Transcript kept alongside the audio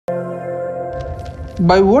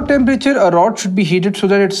By what temperature a rod should be heated so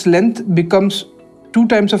that its length becomes 2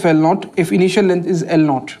 times of L0 if initial length is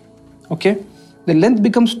L0? Okay, the length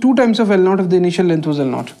becomes 2 times of L0 if the initial length was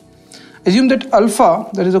L0. Assume that alpha,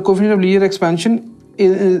 that is the coefficient of linear expansion,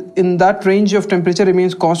 in that range of temperature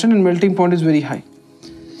remains constant and melting point is very high.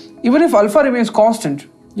 Even if alpha remains constant,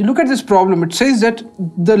 you look at this problem, it says that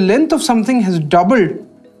the length of something has doubled,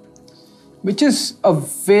 which is a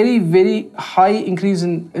very, very high increase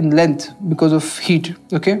in length because of heat.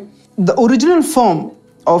 Okay, the original form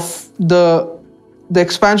of the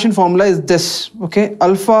expansion formula is this. Okay,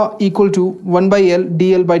 alpha equal to 1 by L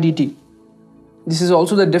dl by dt. This is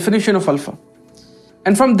also the definition of alpha,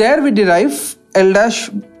 and from there we derive L dash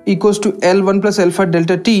equals to L1 plus alpha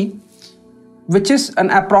delta t, which is an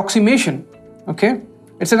approximation. Okay,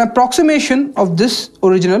 it's an approximation of this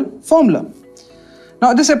original formula.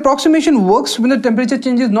 Now this approximation works when the temperature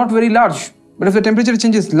change is not very large, but if the temperature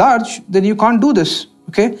change is large, then you can't do this.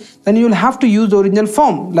 Okay, then you will have to use the original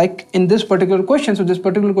form, like in this particular question. So this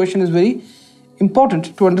particular question is very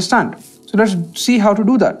important to understand. So let's see how to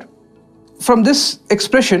do that. From this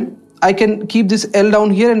expression, I can keep this L down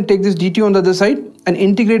here and take this dt on the other side and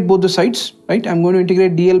integrate both the sides, right? I'm going to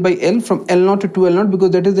integrate dl by L from L0 to 2L0 because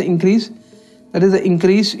that is the increase. That is the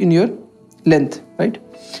increase in your length, right?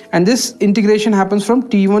 And this integration happens from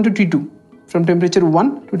T1 to T2, from temperature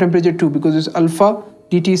 1 to temperature 2, because this alpha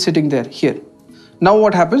dt is sitting there here. Now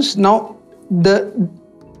what happens? Now the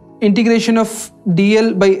integration of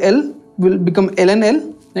dl by L will become ln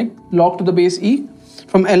L, right? Log to the base e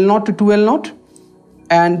from L0 to 2L0,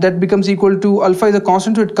 and that becomes equal to alpha is a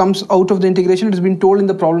constant, so it comes out of the integration. It has been told in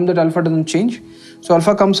the problem that alpha doesn't change. So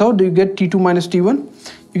alpha comes out, you get T2 minus T1.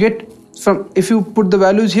 You get from, if you put the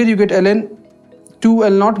values here, you get ln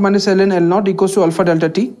 2L0 minus ln L0 equals to alpha delta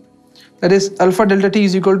T. That is alpha delta T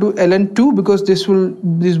is equal to ln 2 because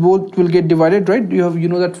these both will get divided, right? You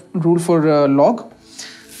know that rule for log.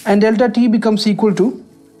 And delta T becomes equal to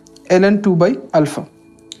ln 2 by alpha.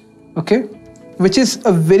 Okay, which is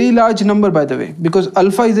a very large number, by the way, because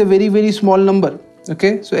alpha is a very, very small number.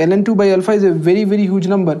 Okay, so ln 2 by alpha is a very, very huge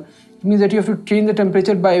number. It means that you have to change the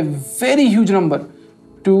temperature by a very huge number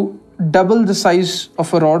to double the size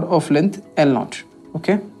of a rod of length L0.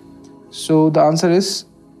 Okay, so the answer is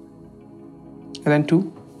ln 2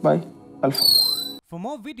 by alpha. For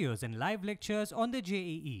more videos and live lectures on the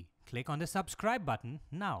JEE, click on the subscribe button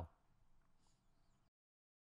now.